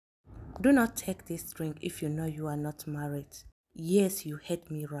Do not take this drink if you know you are not married. Yes, you heard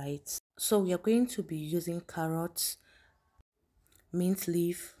me right. So we are going to be using carrots, mint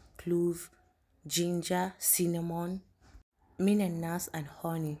leaf, clove, ginger, cinnamon, mint and nuts, and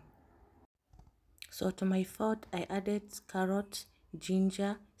honey. So to my pot, I added carrot,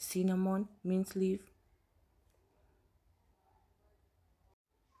 ginger, cinnamon, mint leaf,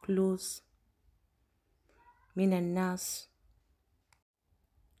 cloves, mint and nuts,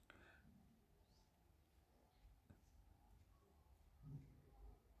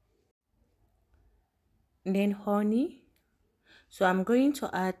 then honey. So I'm going to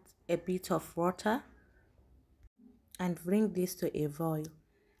add a bit of water and bring this to a boil.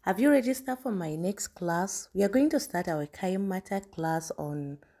 Have you registered for my next class? We are going to start our Kayan Mata class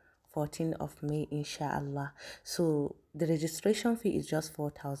on 14th of May, inshallah. So the registration fee is just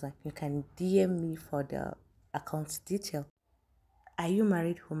 4,000. You can DM me for the account detail. Are you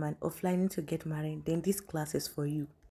married woman or planning to get married? Then this class is for you.